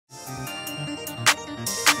Guapo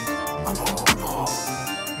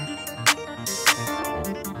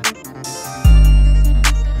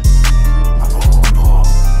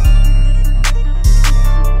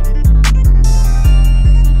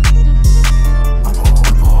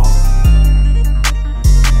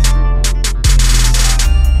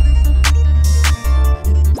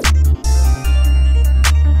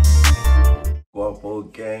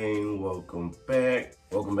Gang, welcome back.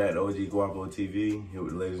 Welcome back to OG Guapo TV, here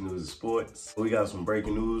with the latest news of sports. We got some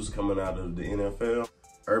breaking news coming out of the NFL.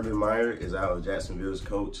 Urban Meyer is out of Jacksonville's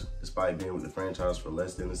coach, despite being with the franchise for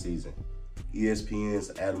less than a season.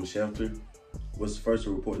 ESPN's Adam Schefter was the first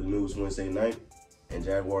to report the news Wednesday night, and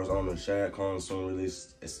Jaguars owner Shad Khan soon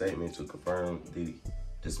released a statement to confirm the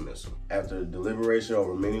dismissal. After deliberation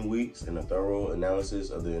over many weeks and a thorough analysis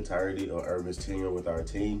of the entirety of Urban's tenure with our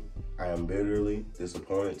team, I am bitterly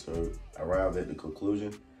disappointed to arrive at the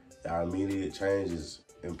conclusion that our immediate change is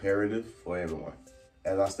imperative for everyone.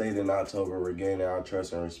 As I stated in October, regaining our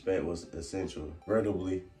trust and respect was essential.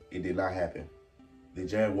 Regrettably, it did not happen. The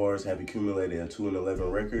Jaguars have accumulated a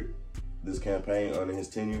 2-11 record this campaign under his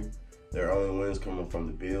tenure, their only wins coming from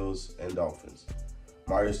the Bills and Dolphins.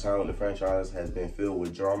 Meyer's time with the franchise has been filled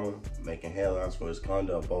with drama, making headlines for his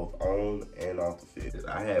conduct both on and off the field.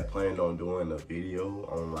 I had planned on doing a video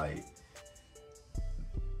on like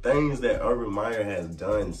things that Urban Meyer has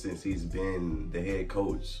done since he's been the head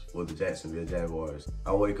coach for the Jacksonville Jaguars.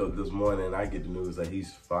 I wake up this morning and I get the news that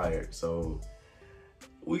he's fired. So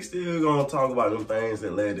we still gonna talk about them things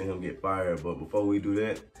that led to him get fired. But before we do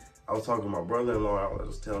that, I was talking to my brother-in-law. I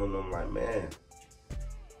was telling him like, man,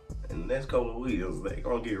 in the next couple of weeks, they're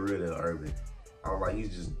gonna get rid of Urban. I was like,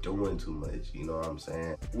 he's just doing too much, you know what I'm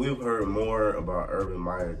saying? We've heard more about Urban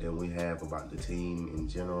Meyer than we have about the team in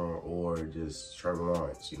general or just Trevor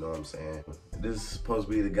Lawrence, you know what I'm saying? This is supposed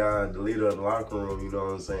to be the guy, the leader of the locker room, you know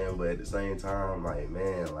what I'm saying? But at the same time, like,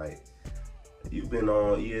 man, like, you've been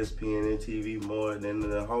on ESPN and TV more than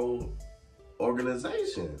the whole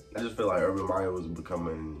organization. I just feel like Urban Meyer was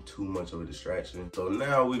becoming too much of a distraction. So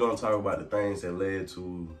now we're gonna talk about the things that led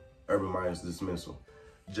to Urban Meyer's dismissal.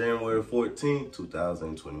 January 14th,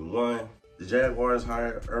 2021, the Jaguars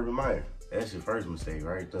hired Urban Meyer. That's your first mistake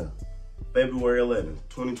right there. February 11th,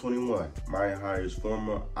 2021, Meyer hires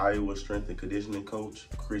former Iowa strength and conditioning coach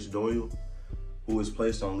Chris Doyle, who was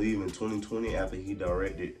placed on leave in 2020 after he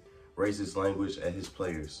directed racist language at his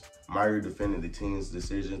players. Meyer defended the team's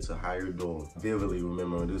decision to hire Doyle. I vividly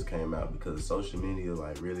remember when this came out because social media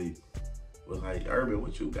like really was like, Urban,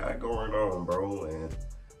 what you got going on, bro? And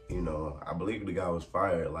you know, I believe the guy was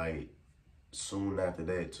fired like soon after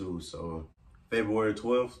that too. So February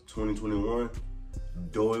 12th, 2021,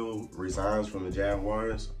 Doyle resigns from the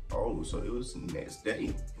Jaguars. Oh, so it was the next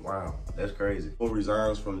day. Wow, that's crazy. Doyle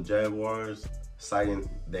resigns from the Jaguars, citing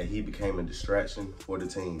that he became a distraction for the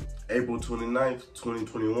team. April 29th,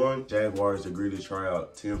 2021, Jaguars agreed to try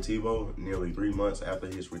out Tim Tebow nearly 3 months after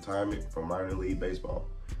his retirement from minor league baseball.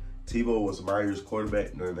 Tebow was Meyer's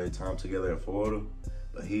quarterback during their time together at Florida,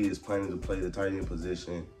 but he is planning to play the tight end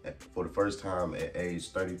position for the first time at age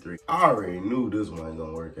 33. I already knew this one ain't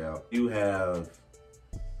gonna work out. You have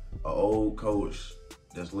an old coach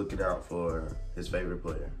that's looking out for his favorite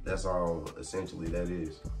player. That's all essentially that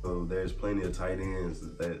is. So there's plenty of tight ends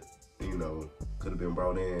that, you know, could have been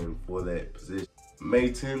brought in for that position.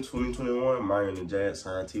 May 10, 2021, Meyer and the Jags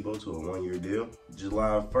signed Tebow to a 1-year deal.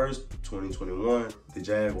 July 1st, 2021, the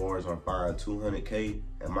Jaguars are fined $200K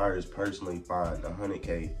and Meyer is personally fined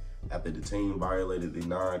 $100K after the team violated the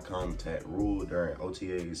non-contact rule during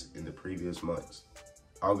OTAs in the previous months.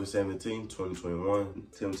 August 17, 2021,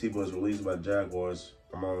 Tim Tebow is released by the Jaguars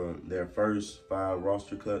among their first 5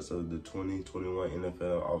 roster cuts of the 2021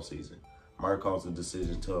 NFL offseason. Meyer calls the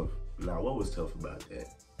decision tough. Now, what was tough about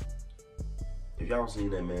that? If y'all seen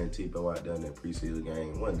that man Tebow out there in that preseason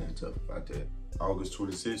game, wasn't that tough about that? August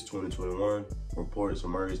 26, 2021, reports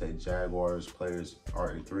emerged that Jaguars players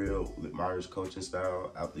aren't thrilled with Meyer's coaching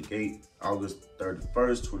style out the gate. August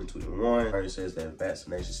 31st, 2021, Meyer says that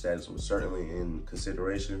vaccination status was certainly in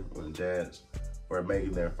consideration when the Jags were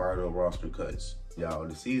making their final roster cuts. Y'all,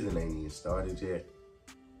 the season ain't even started yet,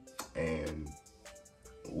 and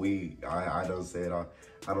I done said I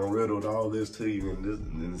done riddled all this to you,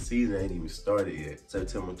 and the season ain't even started yet.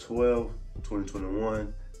 September 12,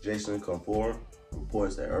 2021, Jason Conform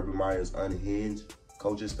reports that Urban Meyer's unhinged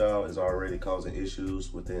coaching style is already causing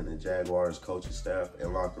issues within the Jaguars coaching staff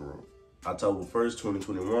and locker room. October 1st,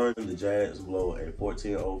 2021, the Jags blow a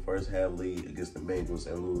 14-0 first half lead against the Bengals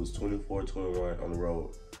and lose 24-21 on the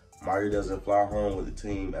road. Meyer doesn't fly home with the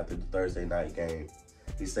team after the Thursday night game.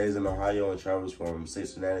 He stays in Ohio and travels from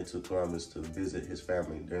Cincinnati to Columbus to visit his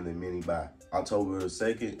family during the mini-bye. October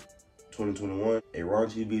 2nd, 2021, a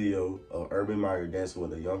raunchy video of Urban Meyer dancing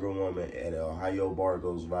with a younger woman at an Ohio bar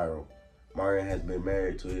goes viral. Meyer has been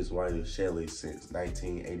married to his wife Shelly since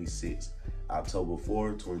 1986. October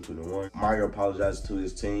 4, 2021. Meyer apologized to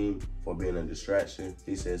his team for being a distraction.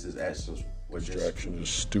 He says his actions were distraction is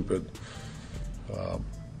stupid.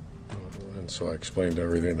 And so I explained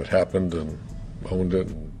everything that happened and owned it,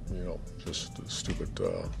 and just stupid.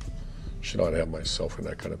 Should not have myself in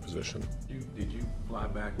that kind of position. Did you fly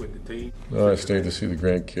back with the team? No, I stayed to see the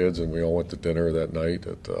grandkids, and we all went to dinner that night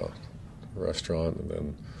at a restaurant, and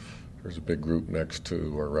then there's a big group next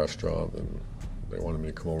to our restaurant, and they wanted me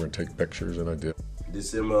to come over and take pictures, and I did.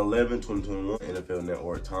 December 11, 2021, NFL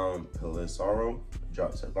Network Tom Pelissero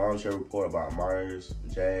drops a bombshell report about Myers,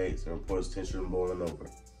 Jags, and reports tension boiling over.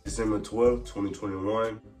 December 12,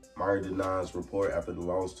 2021, Meyer denies report after the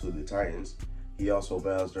loss to the Titans. He also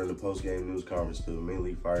vows during the post-game news conference to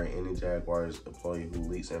immediately fire any Jaguars employee who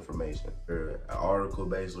leaks information. An article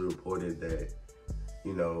basically reported that,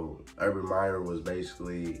 Urban Meyer was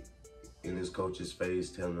basically in his coach's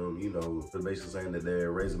face telling them, basically saying that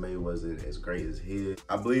their resume wasn't as great as his.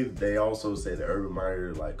 I believe they also said that Urban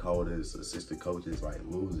Meyer called his assistant coaches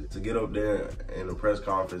losers. To get up there in a press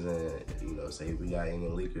conference and, say if we got any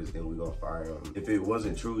leakers, then we're gonna fire them. If it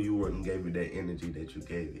wasn't true, you wouldn't give it that energy that you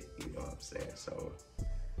gave it, you know what I'm saying? So,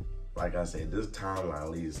 like I said, this timeline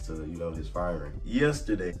leads to, his firing.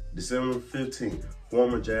 Yesterday, December 15th,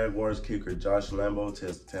 former Jaguars kicker Josh Lambo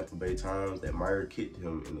tells the Tampa Bay Times that Meyer kicked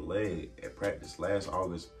him in the leg at practice last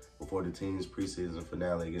August before the team's preseason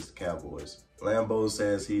finale against the Cowboys. Lambo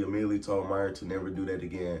says he immediately told Meyer to never do that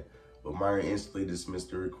again, but Meyer instantly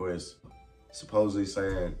dismissed the request, supposedly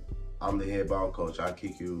saying, "I'm the head ball coach. I'll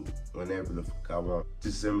kick you whenever the fuck I want."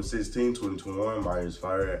 December 16, 2021, Meyer's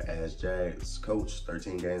fired as Jags coach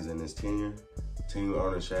 13 games in his tenure. Team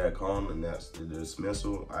owner Shad Khan announced the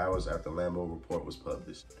dismissal hours after Lambeau report was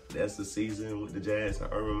published. That's the season with the Jags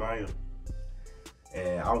and Urban Meyer.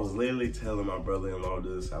 And I was literally telling my brother-in-law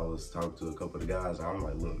this. I was talking to a couple of the guys. And I'm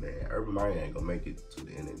like, look, man, Urban Meyer ain't gonna make it to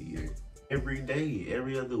the end of the year. Every day,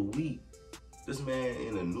 every other week, this man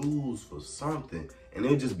in the news for something, and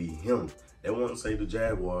it'll just be him. They won't say the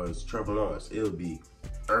Jaguars, Trevor Lawrence. It'll be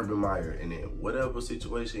Urban Meyer, and then whatever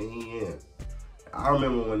situation he in. I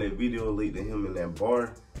remember when that video leaked to him in that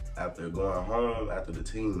bar after going home, after the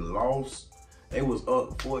team lost. They was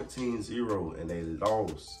up 14-0 and they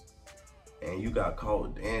lost. And you got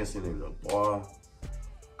caught dancing in the bar.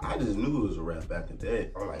 I just knew it was a wrap after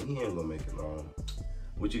that. I'm like, he ain't gonna make it long.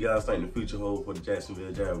 What you guys think the future holds for the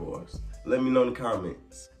Jacksonville Jaguars? Let me know in the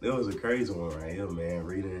comments. There was a crazy one right here, man.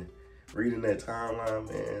 Reading that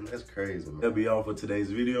timeline, man, that's crazy, man. That'll be all for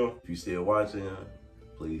today's video. If you're still watching,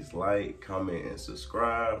 please like, comment, and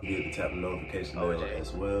subscribe. Hit the tap the notification bell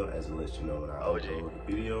as well, as it lets you know when I upload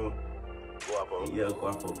the video. Guapo. And yeah,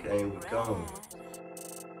 Guapo Gang, we gone.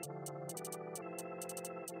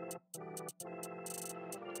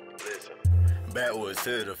 Listen. Backwoods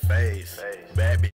to the face. Back